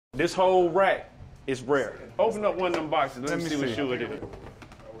This whole rack is rare. Open up one of them boxes. Let me see what shoe it is.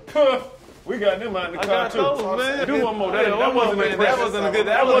 We got them out in the car too. Those, man. Do one more. That wasn't impressive. That wasn't good.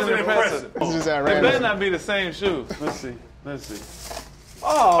 That wasn't impressive. It's just at It random. better not be the same shoe. Let's see. Let's see.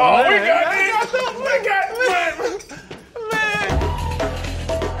 Oh, We man. got these. We got man.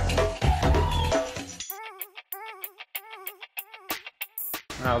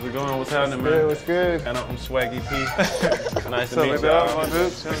 How's it going? What's happening, man? What's good? And I'm Swaggy P. Nice to So, meet like, y'all.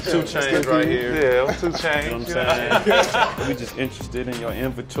 dude, Two Chainz right here. Yeah, I'm 2 You know Chainz. what I'm saying? We just interested in your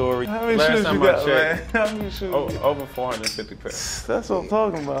inventory. How many Last shoes time you I got, checked, man? How many shoes? over 450 pairs. That's what I'm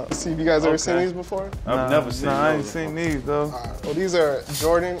talking about. See, have you guys ever seen Okay. these before? I've never seen I ain't those. seen these, though. Well, these are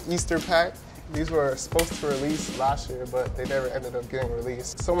Jordan Easter pack. These were supposed to release last year, but they never ended up getting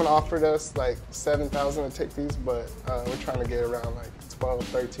released. Someone offered us like $7,000 to take these, but we're trying to get around like 12,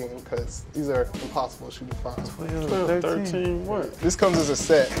 13, because these are impossible shoes to find. 12, 13 what? This comes as a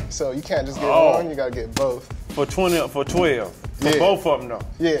set, so you can't just get Oh. one, you gotta get both. For 12. For Yeah. both of them though.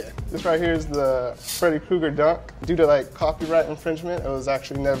 Yeah, this right here is the Freddy Krueger dunk. Due to like copyright infringement, it was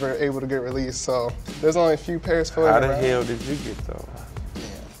actually never able to get released, so there's only a few pairs floating How the around. hell did you get those?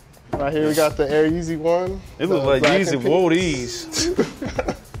 Right here we got the Air Yeezy one. It looks like Yeezy wore these.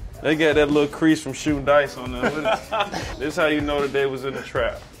 They got that little crease from shooting dice on them. This how you know that they was in the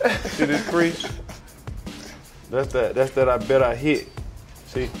trap. See this crease? That's that I bet I hit.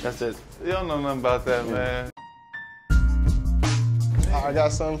 See, that's it. You don't know nothing about that, man. I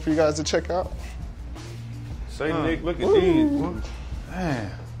got something for you guys to check out. Say, Nick, look at these.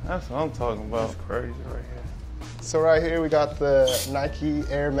 Man, that's what I'm talking about. That's crazy right here. So right here we got the Nike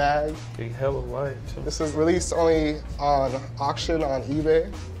Air Mag. Big hell of light, too. This was released only on auction on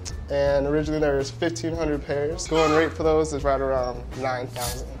eBay. And originally there was 1,500 pairs. Going rate for those is right around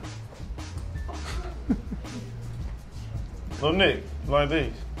 9,000. Little Nick, you like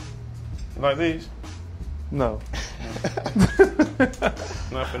these? You like these? No.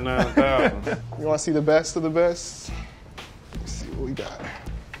 Not for 9,000. You wanna see the best of the best? Let's see what we got.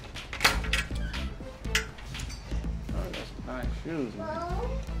 Nice shoes, man.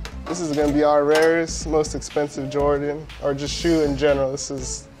 This is gonna be our rarest, most expensive Jordan, or just shoe in general. This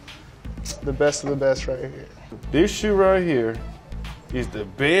is the best of the best right here. This shoe right here is the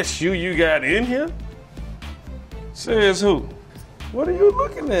best shoe you got in here? Says who? What are you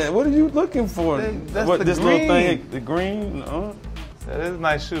looking at? What are you looking for? That's What, the this green. little thing, the green? That is a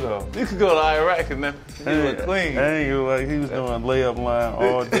nice shoe, though. You could go to Iraq and then you look clean. I ain't gonna like, he was doing layup line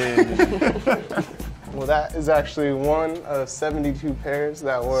all day. Well, that is actually one of 72 pairs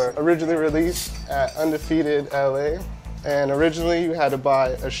that were originally released at Undefeated.LA. And originally you had to buy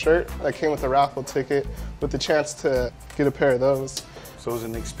a shirt that came with a raffle ticket with the chance to get a pair of those. So it was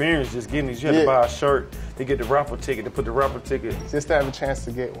an experience just getting these. You had to Yeah. buy a shirt to get the raffle ticket, to put the raffle ticket. Just to have a chance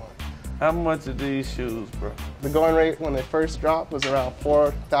to get one. How much are these shoes, bro? The going rate when they first dropped was around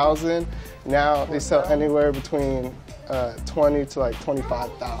 4,000. Now they sell anywhere between 20 to like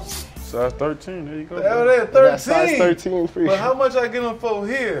 25,000. Size 13, there you go. Hell, bro. they're That's 13. size 13 for you. But how much I get them for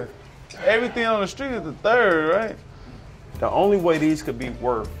here? Everything on the street is the third, right? The only way these could be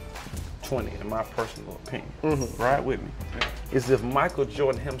worth 20, in my personal opinion, right with me, is if Michael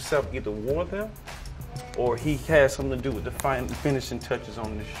Jordan himself either wore them or he has something to do with the finishing touches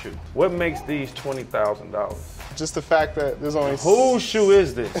on this shoe. What makes these $20,000? Just the fact that there's only Whose shoe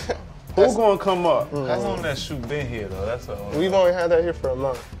is this? Who's gonna come up? How long that shoe been here, though? That's all. We've only had that here for a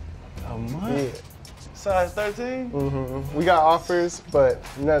month. A month? Yeah. Size 13? We got offers, but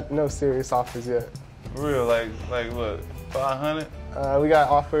no serious offers yet. For real, like what? 500? We got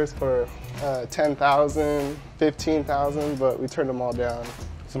offers for 10,000, 15,000, but we turned them all down.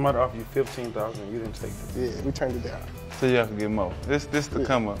 Somebody offered you 15,000, you didn't take it. Yeah, we turned it down. So you have to get more. This the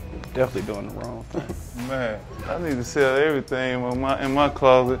come up. Definitely doing the wrong thing. Man, I need to sell everything in my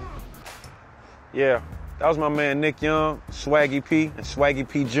closet. Yeah, that was my man Nick Young, Swaggy P, and Swaggy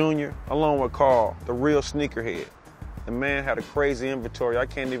P Jr., along with Carl, the real sneakerhead. The man had a crazy inventory, I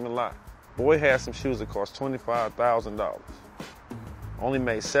can't even lie. Boy had some shoes that cost $25,000. Only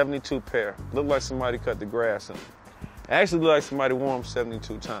made 72 pair. Looked like somebody cut the grass in them. Actually looked like somebody wore them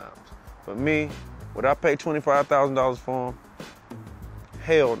 72 times. But me, would I pay $25,000 for them?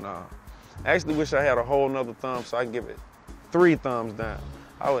 Hell nah. I actually wish I had a whole nother thumb so I can give it 3 thumbs down.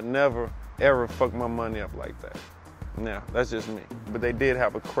 I would never, ever fuck my money up like that. Now, that's just me. But they did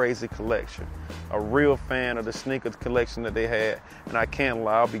have a crazy collection. A real fan of the sneakers collection that they had. And I can't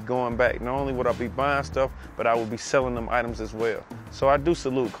lie, I'll be going back. Not only would I be buying stuff, but I would be selling them items as well. So I do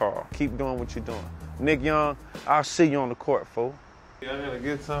salute Carl. Keep doing what you're doing. Nick Young, I'll see you on the court, fool. Yeah, I gotta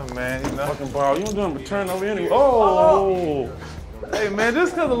get something, man. You know? Fucking ball, you don't do them but turn over anyway. Oh! Hey, man,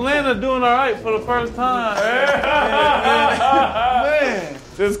 just because Atlanta doing all right for the first time. Man.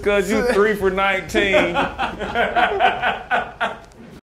 Just because you 3 for 19.